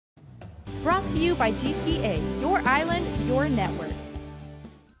Brought to you by GTA, your island, your network.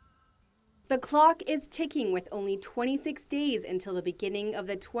 The clock is ticking with only 26 days until the beginning of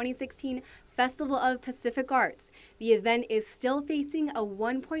the 2016 Festival of Pacific Arts. The event is still facing a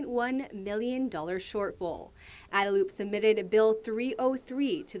 $1.1 million shortfall. Adelup submitted Bill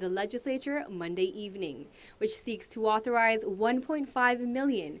 303 to the legislature Monday evening, which seeks to authorize $1.5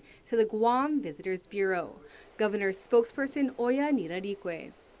 million to the Guam Visitors Bureau. Governor's spokesperson Oya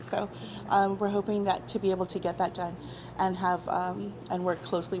Nirarikwe. So we're hoping that to be able to get that done and have and work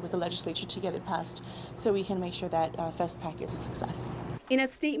closely with the legislature to get it passed so we can make sure that FESTPAC is a success. In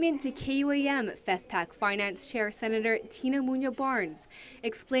a statement to KUAM, FESTPAC Finance Chair Senator Tina Muñoz-Barnes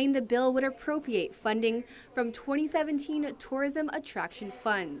explained the bill would appropriate funding from 2017 tourism attraction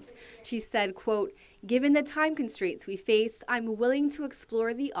funds. She said, quote, "Given the time constraints we face, I'm willing to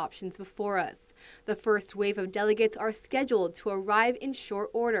explore the options before us. The first wave of delegates are scheduled to arrive in short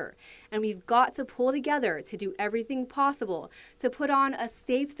order, and we've got to pull together to do everything possible to put on a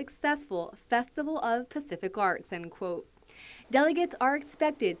safe, successful Festival of Pacific Arts," end quote. Delegates are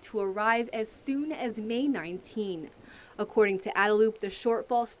expected to arrive as soon as May 19. According to Adelup, the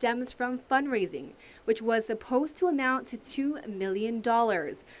shortfall stems from fundraising, which was supposed to amount to $2 million,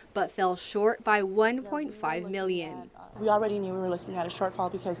 but fell short by $1.5 million. We already knew we were looking at a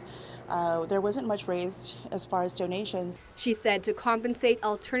shortfall because there wasn't much raised as far as donations. She said to compensate,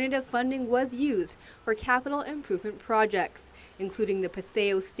 alternative funding was used for capital improvement projects, including the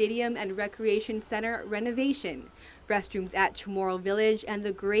Paseo Stadium and Recreation Center renovation, restrooms at Chamorro Village, and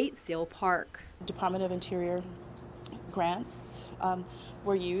the Great Seal Park. Department of Interior grants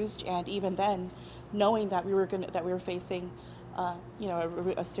were used, and even then, knowing that we were facing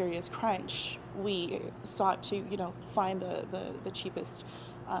a serious crunch, we sought to find the cheapest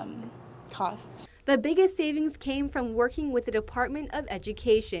costs. The biggest savings came from working with the Department of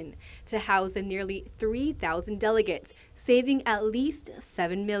Education to house the nearly 3,000 delegates, saving at least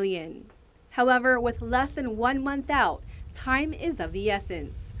 $7 million. However, with less than 1 month out, time is of the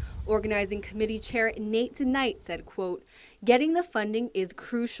essence. Organizing Committee Chair Nate Knight said, quote, "Getting the funding is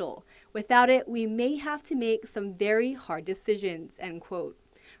crucial. Without it, we may have to make some very hard decisions," end quote.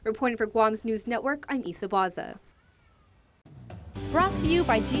 Reporting for Guam's News Network, I'm Isa Baza. Brought to you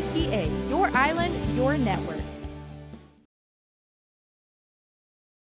by GTA, your island, your network.